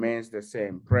remains the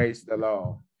same. Praise the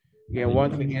Lord. Again,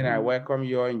 once again, I welcome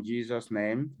you all in Jesus'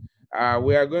 name.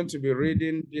 We are going to be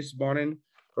reading this morning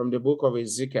from the book of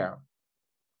Ezekiel.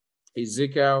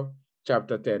 Ezekiel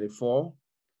chapter 34,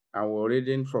 and we're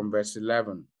reading from verse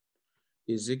 11.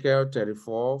 Ezekiel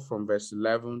 34 from verse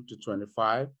 11 to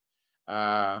 25.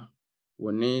 We're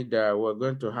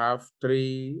going to have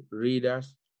 3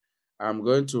 readers. I'm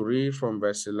going to read from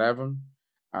verse 11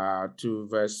 to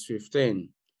verse 15.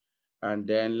 And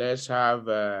then let's have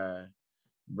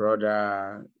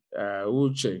Brother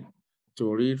Uche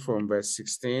to read from verse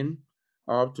 16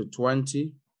 up to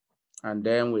 20. And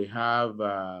then we have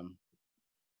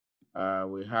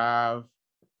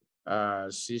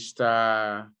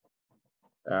Sister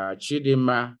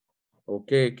Chidima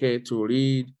Okeke to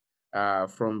read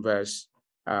from verse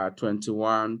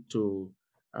 21 to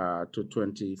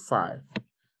 25.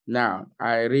 Now,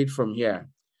 I read from here,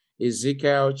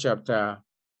 Ezekiel chapter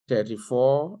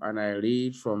 34, and I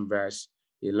read from verse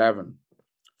 11.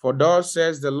 For thus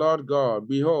says the Lord God,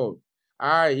 behold,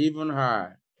 even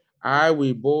I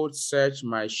will both search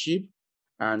my sheep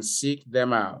and seek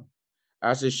them out.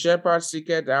 As a shepherd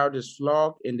seeketh out his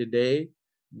flock in the day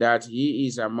that he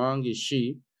is among his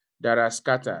sheep that are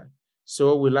scattered,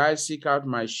 so will I seek out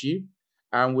my sheep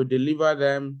and will deliver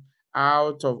them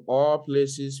out of all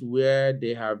places where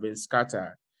they have been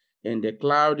scattered in the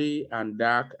cloudy and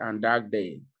dark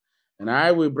day. And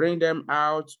I will bring them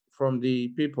out from the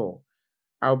people.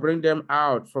 I'll bring them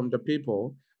out from the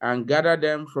people and gather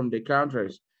them from the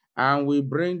countries, and we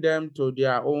bring them to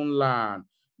their own land.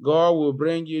 God will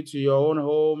bring you to your own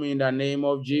home in the name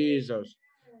of Jesus.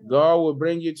 God will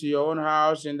bring you to your own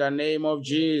house in the name of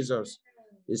Jesus.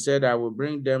 He said, I will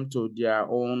bring them to their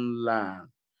own land.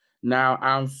 Now,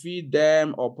 and feed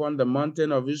them upon the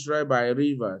mountain of Israel by the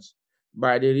rivers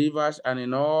and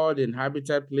in all the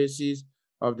inhabited places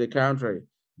of the country.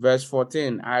 Verse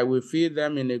 14, I will feed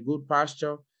them in a good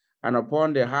pasture, and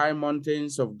upon the high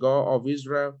mountains of God of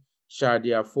Israel shall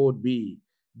their fold be.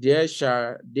 There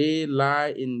shall they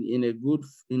lie in a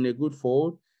good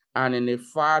fold, and in a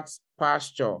fat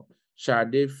pasture shall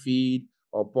they feed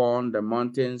upon the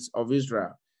mountains of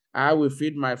Israel. I will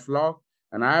feed my flock,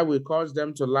 and I will cause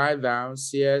them to lie down,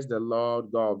 says the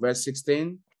Lord God. Verse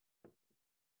 16.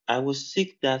 I will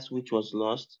seek that which was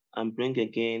lost, and bring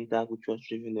again that which was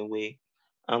driven away,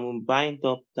 and will bind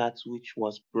up that which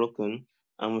was broken,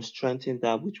 and will strengthen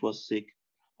that which was sick.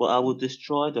 For I will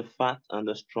destroy the fat and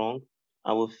the strong,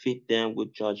 I will feed them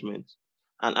with judgment.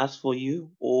 And as for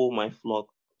you, O my flock,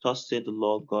 thus said the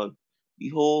Lord God,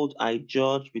 behold, I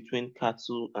judge between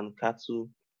cattle,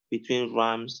 between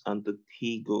rams and the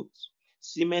he goats.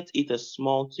 Seemeth it a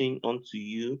small thing unto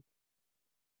you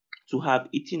to have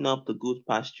eaten up the good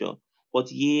pasture, but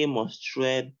ye must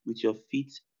tread with your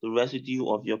feet the residue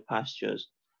of your pastures,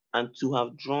 and to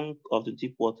have drunk of the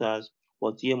deep waters,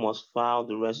 but ye must foul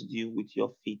the residue with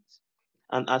your feet.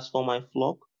 And as for my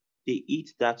flock, they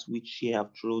eat that which ye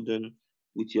have trodden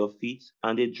with your feet,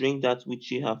 and they drink that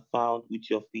which ye have fouled with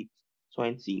your feet.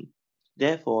 20.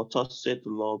 Therefore, thus said the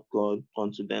Lord God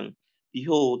unto them,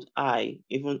 behold, I,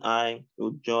 even I,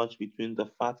 will judge between the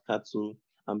fat cattle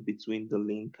and between the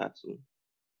lean cattle.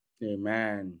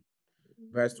 Amen.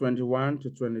 Verse 21 to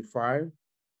 25.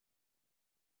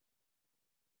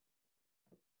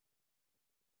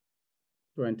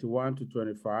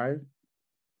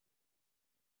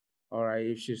 All right,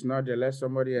 if she's not there, let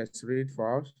somebody else read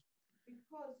for us.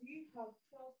 Because ye have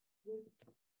trust with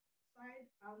side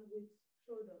and with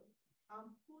shoulder,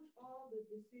 and put all the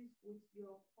deceits with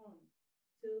your horn,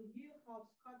 till ye have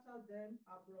scattered them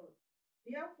abroad.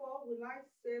 Therefore will I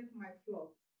save my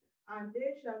flock, and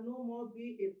they shall no more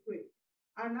be a prey.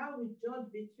 And I will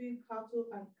judge between cattle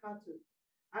and cattle,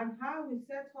 and I will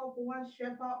set up one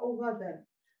shepherd over them,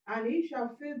 and he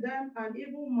shall feed them, and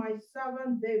even my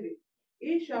servant David,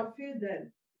 he shall feed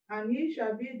them, and he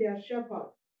shall be their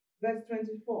shepherd. Verse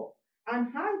 24.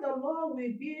 And I, the Lord,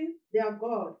 will be their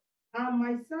God, and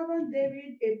my servant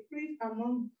David a priest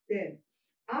among them.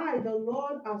 I, the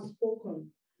Lord, have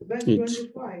spoken. Verse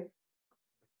 25.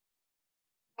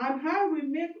 And I will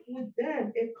make with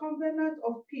them a covenant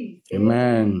of peace.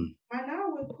 Amen. And I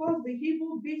will cause the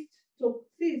evil beast to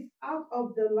cease out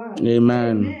of the land.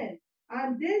 Amen. Amen.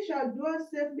 And they shall dwell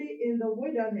safely in the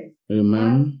wilderness. Amen.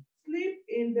 And sleep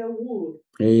in the wood.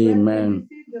 Amen. Verse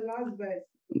 26, the last verse.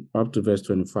 Up to verse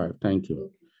 25. Thank you.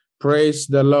 Okay. Praise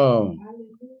the Lord.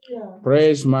 Hallelujah.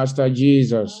 Praise Master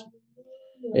Jesus.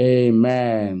 Hallelujah.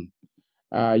 Amen.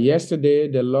 Yesterday,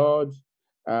 the Lord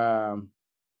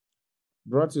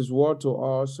brought his word to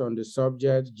us on the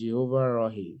subject Jehovah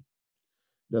Rohi,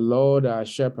 the Lord our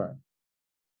shepherd.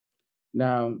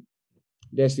 Now,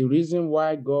 There's a reason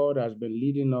why God has been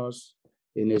leading us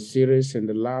in a series in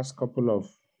the last couple of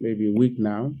maybe week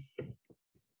now,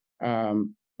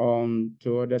 on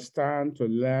to understand, to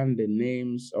learn the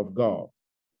names of God,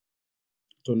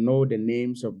 to know the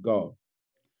names of God.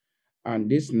 And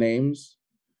these names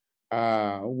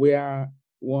were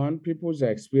one people's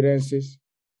experiences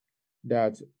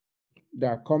that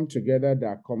come together,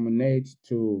 that culminate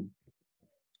to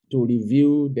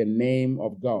reveal the name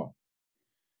of God.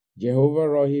 Jehovah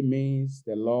Rohi means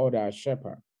the Lord our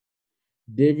shepherd.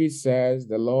 David says,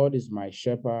 "The Lord is my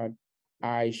shepherd,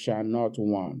 I shall not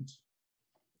want."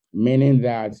 Meaning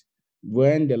that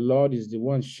when the Lord is the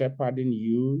one shepherding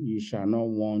you, you shall not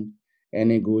want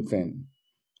any good thing.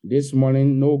 This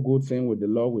morning, no good thing will the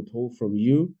Lord withhold from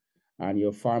you and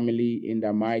your family in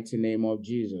the mighty name of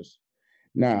Jesus.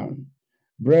 Now,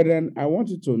 brethren, I want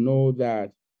you to know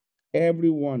that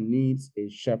everyone needs a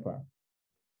shepherd.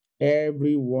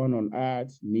 Everyone on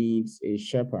earth needs a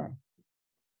shepherd.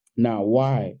 Now,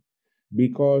 why?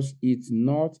 Because it's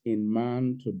not in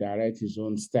man to direct his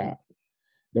own steps.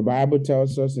 The Bible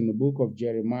tells us in the book of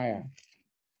Jeremiah,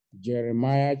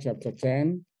 Jeremiah chapter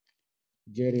 10,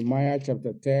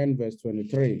 verse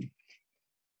 23.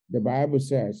 The Bible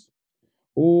says,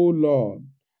 "O Lord,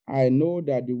 I know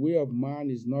that the way of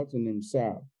man is not in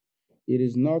himself. It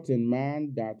is not in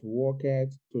man that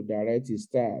walketh to direct his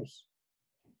steps.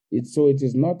 So it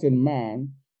is not in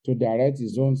man to direct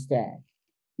his own steps.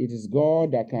 It is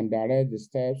God that can direct the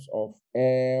steps of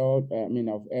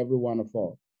of every one of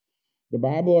us." The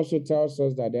Bible also tells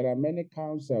us that there are many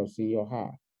counsels in your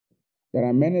heart. There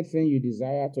are many things you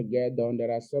desire to get done.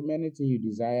 There are so many things you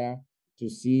desire to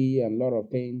see, and a lot of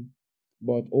things,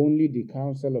 but only the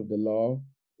counsel of the Lord,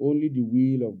 only the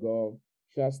will of God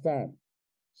shall stand.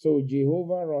 So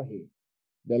Jehovah Rohi,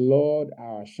 the Lord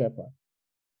our shepherd.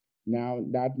 Now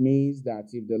that means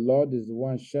that if the Lord is the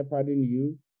one shepherding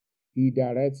you, he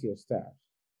directs your steps.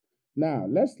 Now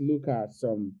let's look at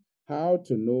how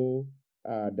to know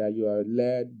that you are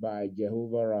led by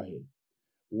Jehovah Rohi.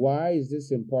 Why is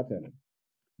this important?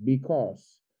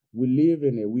 Because we live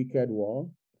in a wicked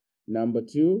world. Number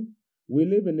two, we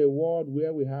live in a world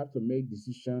where we have to make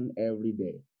decisions every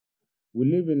day. We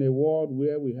live in a world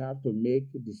where we have to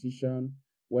make a decision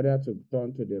whether to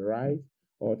turn to the right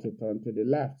or to turn to the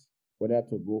left, whether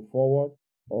to go forward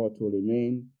or to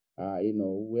remain,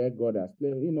 where God has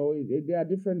placed. There are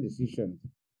different decisions.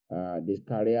 The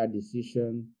career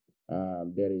decision,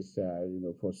 there is,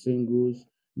 for singles,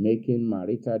 making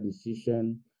marital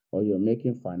decision, or you're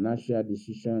making financial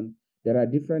decision. There are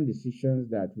different decisions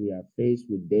that we are faced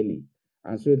with daily.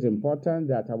 And so it's important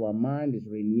that our mind is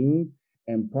renewed,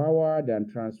 empowered, and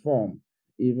transformed,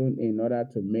 even in order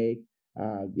to make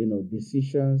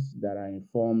decisions that are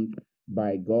informed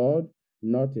by God,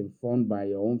 not informed by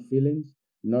your own feelings,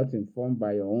 not informed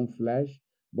by your own flesh,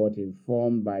 but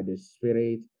informed by the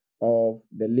Spirit of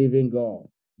the living God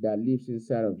that lives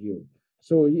inside of you.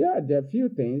 So yeah, there are a few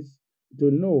things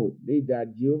to know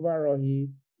that Jehovah Rohi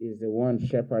is the one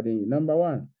shepherding you. Number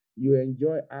one, you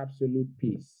enjoy absolute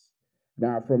peace.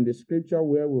 Now, from the scripture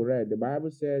where we read, the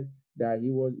Bible said that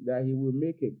he will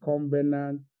make a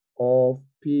covenant of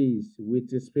peace with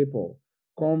his people.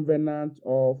 Covenant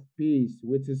of peace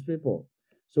with his people.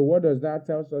 So what does that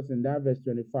tell us in that verse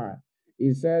 25?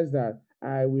 It says that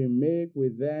I will make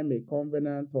with them a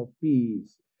covenant of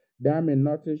peace, that may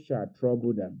nothing shall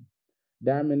trouble them,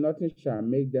 that may nothing shall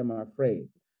make them afraid.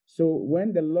 So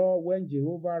when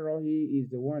Jehovah Rohi is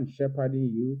the one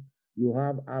shepherding you, you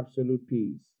have absolute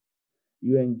peace.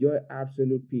 You enjoy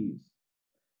absolute peace.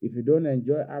 If you don't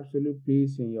enjoy absolute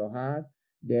peace in your heart,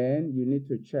 then you need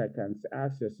to check and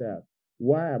ask yourself,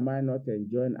 why am I not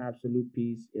enjoying absolute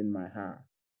peace in my heart?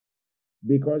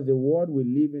 Because the world we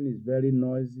live in is very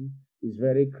noisy, is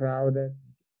very crowded.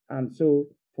 And so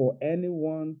for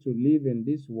anyone to live in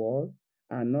this world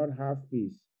and not have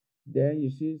peace, then you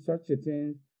see such a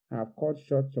thing have cut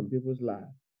short some people's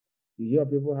lives. You hear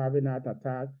people having heart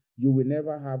attack. You will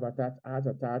never have a heart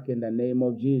attack in the name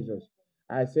of Jesus.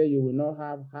 I say you will not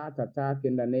have heart attack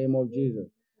in the name of Jesus.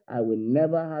 I will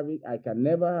never have it. I can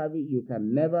never have it. You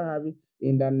can never have it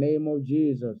in the name of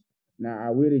Jesus. Now,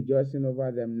 are we rejoicing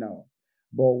over them now?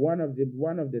 But one of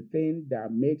the things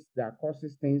that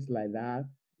causes things like that,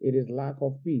 it is lack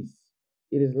of peace.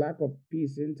 It is lack of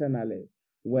peace internally.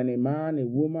 When a man, a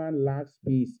woman lacks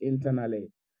peace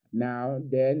internally, now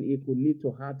then it could lead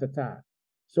to heart attack.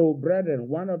 So, brethren,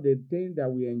 one of the things that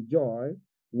we enjoy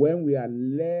when we are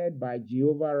led by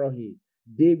Jehovah Rohi,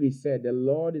 David said, "The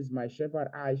Lord is my shepherd,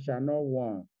 I shall not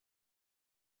want."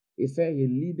 He said, "He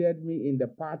leadeth me in the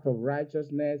path of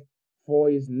righteousness for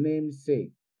his name's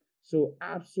sake." So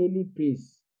absolute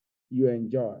peace you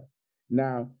enjoy.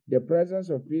 Now, the presence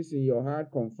of peace in your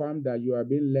heart confirms that you are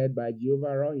being led by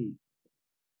Jehovah Rohi.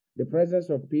 The presence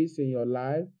of peace in your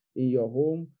life, in your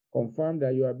home, confirms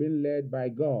that you are being led by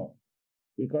God.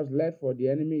 Because led for the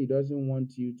enemy, he doesn't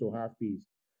want you to have peace.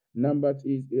 Number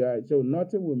two is so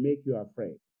nothing will make you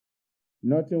afraid.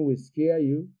 Nothing will scare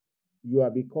you. You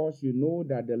are because you know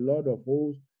that the Lord of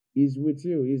hosts is with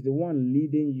you. He's the one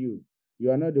leading you.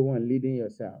 You are not the one leading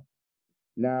yourself.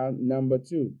 Now, number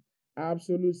two,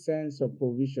 absolute sense of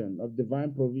provision, of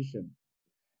divine provision.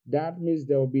 That means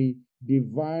there will be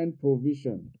divine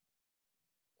provision.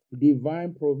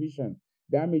 Divine provision.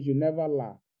 That means you never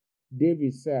lack.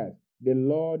 David said, "The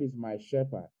Lord is my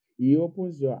shepherd." He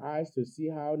opens your eyes to see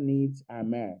how needs are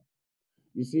met.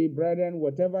 You see, brethren,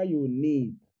 whatever you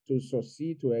need to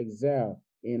succeed, to excel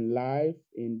in life,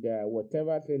 in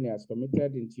whatever thing He has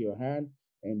committed into your hand,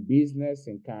 in business,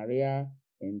 in career,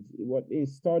 in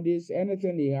studies,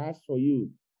 anything He has for you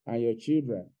and your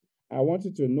children, I want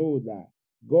you to know that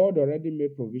God already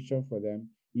made provision for them.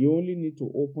 You only need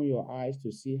to open your eyes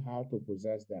to see how to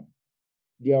possess them.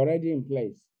 They're already in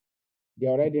place.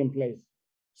 They're already in place.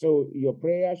 So your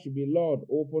prayer should be, Lord,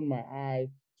 open my eyes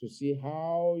to see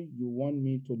how you want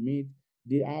me to meet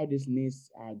how these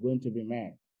needs are going to be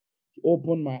met.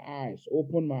 Open my eyes,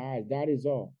 open my eyes. That is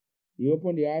all. He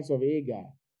opened the eyes of Hagar,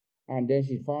 and then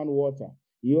she found water.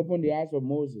 He opened the eyes of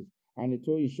Moses, and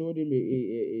he showed him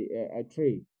a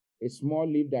tree, a small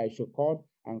leaf that he should cut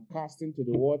and cast into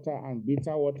the water, and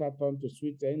bitter water turned to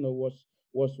sweet,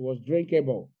 was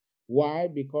drinkable. Why?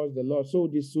 Because the Lord. So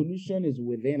the solution is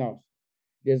within us.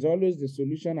 There's always the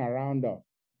solution around us,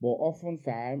 but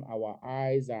oftentimes our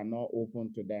eyes are not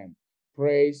open to them.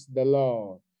 Praise the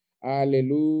Lord.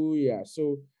 Hallelujah.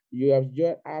 So you have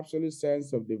your absolute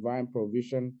sense of divine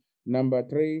provision. Number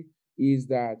three is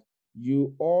that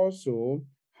you also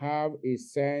have a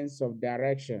sense of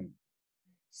direction.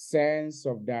 Sense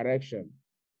of direction.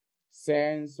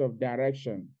 Sense of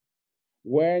direction.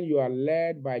 When you are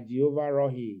led by Jehovah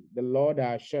Rohi, the Lord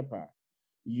our shepherd,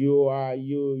 you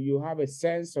have a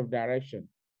sense of direction.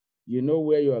 You know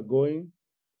where you are going.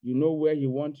 You know where He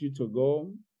wants you to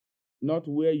go. Not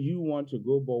where you want to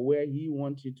go, but where He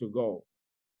wants you to go.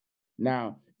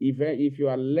 Now, if you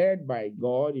are led by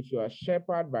God, if you are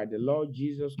shepherded by the Lord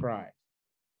Jesus Christ,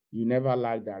 you never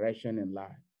lack direction in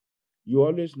life. You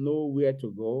always know where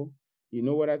to go. You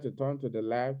know whether to turn to the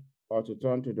left or to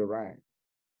turn to the right.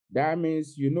 That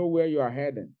means you know where you are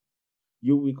heading.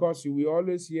 Because you will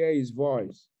always hear His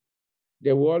voice.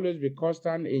 There will always be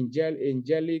constant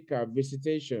angelic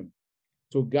visitation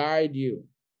to guide you.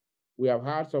 We have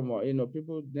had some, many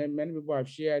people have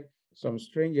shared some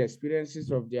strange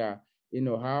experiences of their,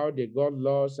 how they got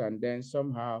lost and then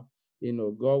somehow,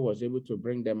 God was able to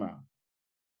bring them out.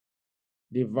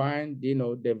 Divinely.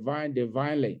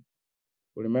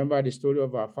 We remember the story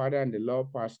of our father and the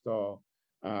Lord, Pastor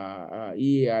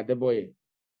E. Adeboye,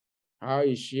 how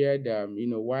he shared,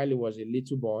 while he was a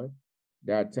little boy,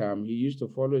 that he used to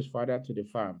follow his father to the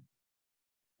farm.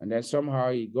 And then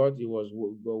somehow he was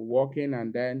walking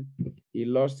and then he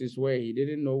lost his way. He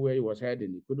didn't know where he was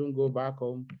heading. He couldn't go back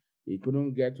home. He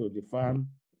couldn't get to the farm.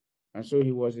 And so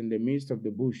he was in the midst of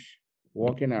the bush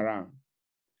walking around.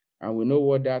 And we know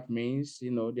what that means.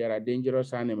 There are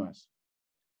dangerous animals.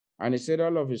 And he said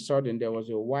all of a sudden there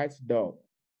was a white dog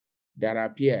that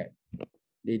appeared.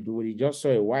 He just saw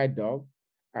a white dog.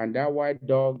 And that white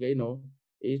dog,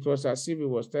 it was as if he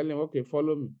was telling him, okay,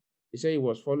 follow me. He said he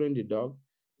was following the dog.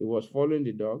 He was following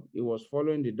the dog. He was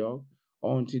following the dog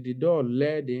until the dog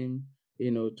led him,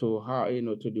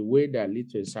 to the way that led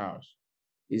to his house.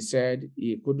 He said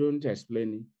he couldn't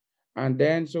explain it. And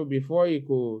then, so before he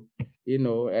could,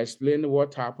 explain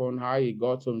what happened, how he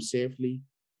got home safely,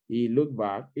 he looked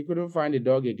back. He couldn't find the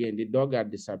dog again. The dog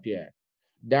had disappeared.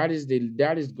 That is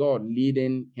God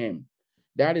leading him.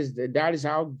 That is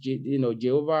how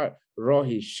Jehovah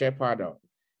Rohi shepherd us.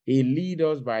 He lead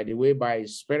us by the way, by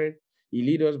His Spirit. He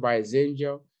lead us by His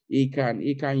angel. He can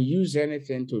use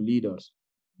anything to lead us.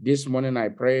 This morning I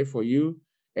pray for you.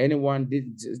 Anyone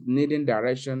needing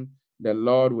direction, the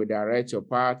Lord will direct your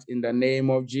path in the name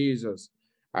of Jesus.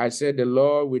 I said the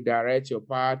Lord will direct your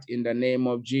path in the name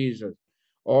of Jesus.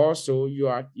 Also, you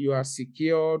are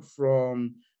secured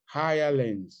from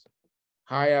hirelings.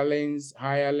 Hirelings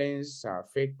are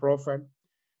fake prophet.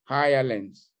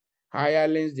 Hirelings,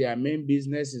 their main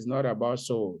business is not about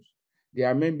souls.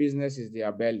 Their main business is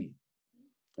their belly.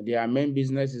 Their main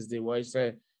business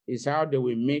is how they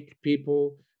will make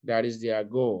people. That is their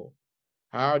goal.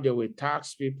 How they will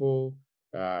tax people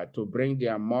to bring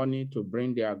their money, to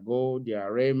bring their gold,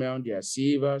 their raiment, their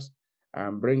silvers,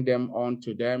 and bring them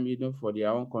unto them, for their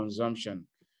own consumption.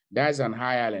 That's an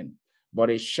hireling. But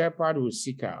a shepherd will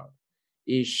seek out.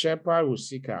 A shepherd will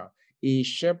seek out. A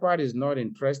shepherd is not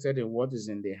interested in what is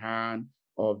in the hand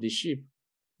of the sheep.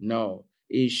 No,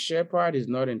 a shepherd is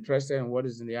not interested in what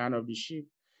is in the hand of the sheep.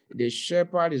 The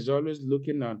shepherd is always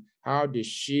looking at how the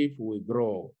sheep will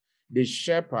grow. The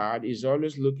shepherd is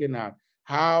always looking at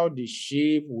how the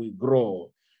sheep will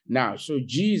grow. Now, so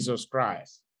Jesus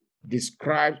Christ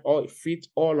describes or fits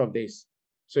all of this.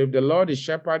 So if the Lord is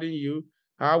shepherding you,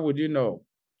 how would you know?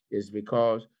 It's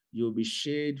because you'll be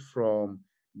shaded from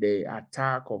the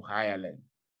attack of hireling.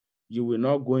 You will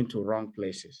not go into wrong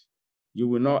places. You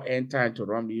will not enter into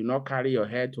wrong. You will not carry your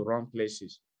head to wrong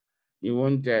places. You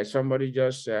won't, somebody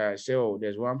just say, oh,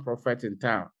 there's one prophet in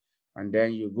town. And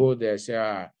then you go there,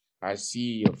 say, I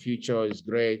see your future is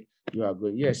great. You are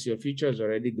good. Yes, your future is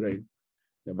already great.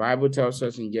 The Bible tells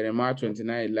us in Jeremiah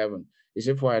 29:11, it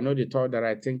says, for I know the thought that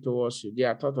I think towards you. They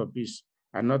are thought of peace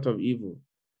and not of evil,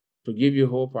 to give you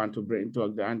hope and to bring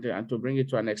it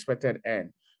to an expected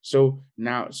end. So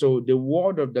now, the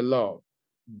word of the Lord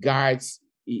guides,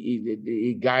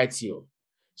 it guides you.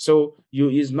 So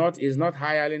is not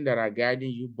hireling that are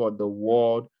guiding you, but the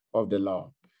word of the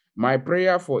Lord. My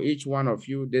prayer for each one of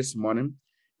you this morning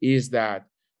is that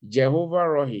Jehovah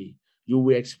Rohi, you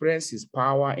will experience his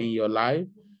power in your life.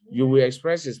 You will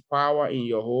express his power in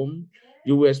your home.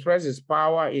 You will express his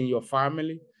power in your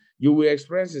family. You will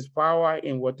experience his power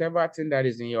in whatever thing that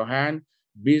is in your hand,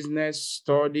 business,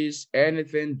 studies,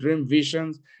 anything, dream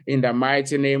visions, in the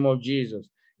mighty name of Jesus.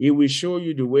 He will show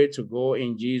you the way to go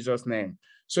in Jesus' name.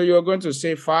 So you're going to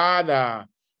say, Father,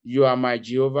 you are my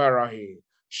Jehovah Rahi.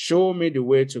 Show me the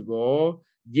way to go.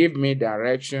 Give me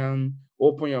direction.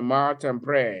 Open your mouth and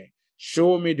pray.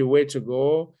 Show me the way to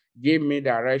go. Give me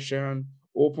direction.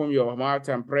 Open your mouth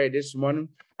and pray this morning.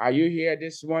 Are you here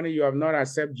this morning? You have not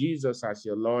accepted Jesus as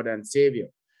your Lord and Savior.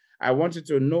 I want you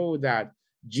to know that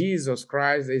Jesus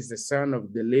Christ is the Son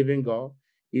of the living God.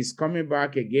 He's coming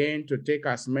back again to take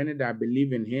as many that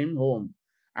believe in him home.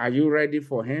 Are you ready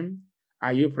for him?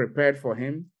 Are you prepared for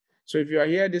him? So if you are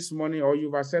here this morning or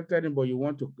you've accepted him, but you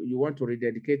want to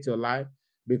rededicate your life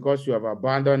because you have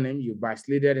abandoned him, you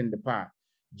backslided in the past,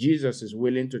 Jesus is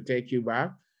willing to take you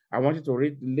back. I want you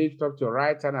to lift up your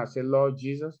right hand and say, Lord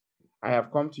Jesus, I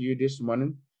have come to you this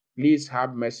morning. Please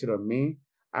have mercy on me.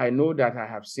 I know that I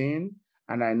have sinned,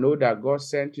 and I know that God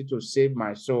sent you to save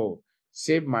my soul.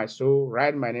 Save my soul.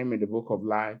 Write my name in the book of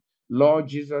life. Lord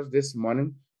Jesus, this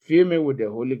morning, fill me with the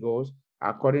Holy Ghost,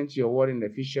 according to your word in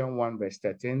Ephesians 1, verse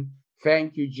 13.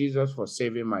 Thank you, Jesus, for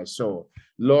saving my soul.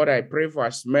 Lord, I pray for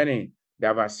as many that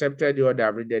have accepted you or that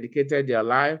have rededicated their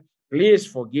life. Please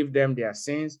forgive them their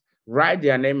sins. Write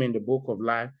their name in the book of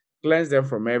life. Cleanse them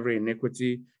from every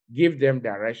iniquity. Give them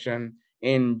direction.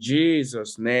 In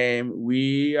Jesus' name,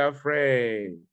 we are praying.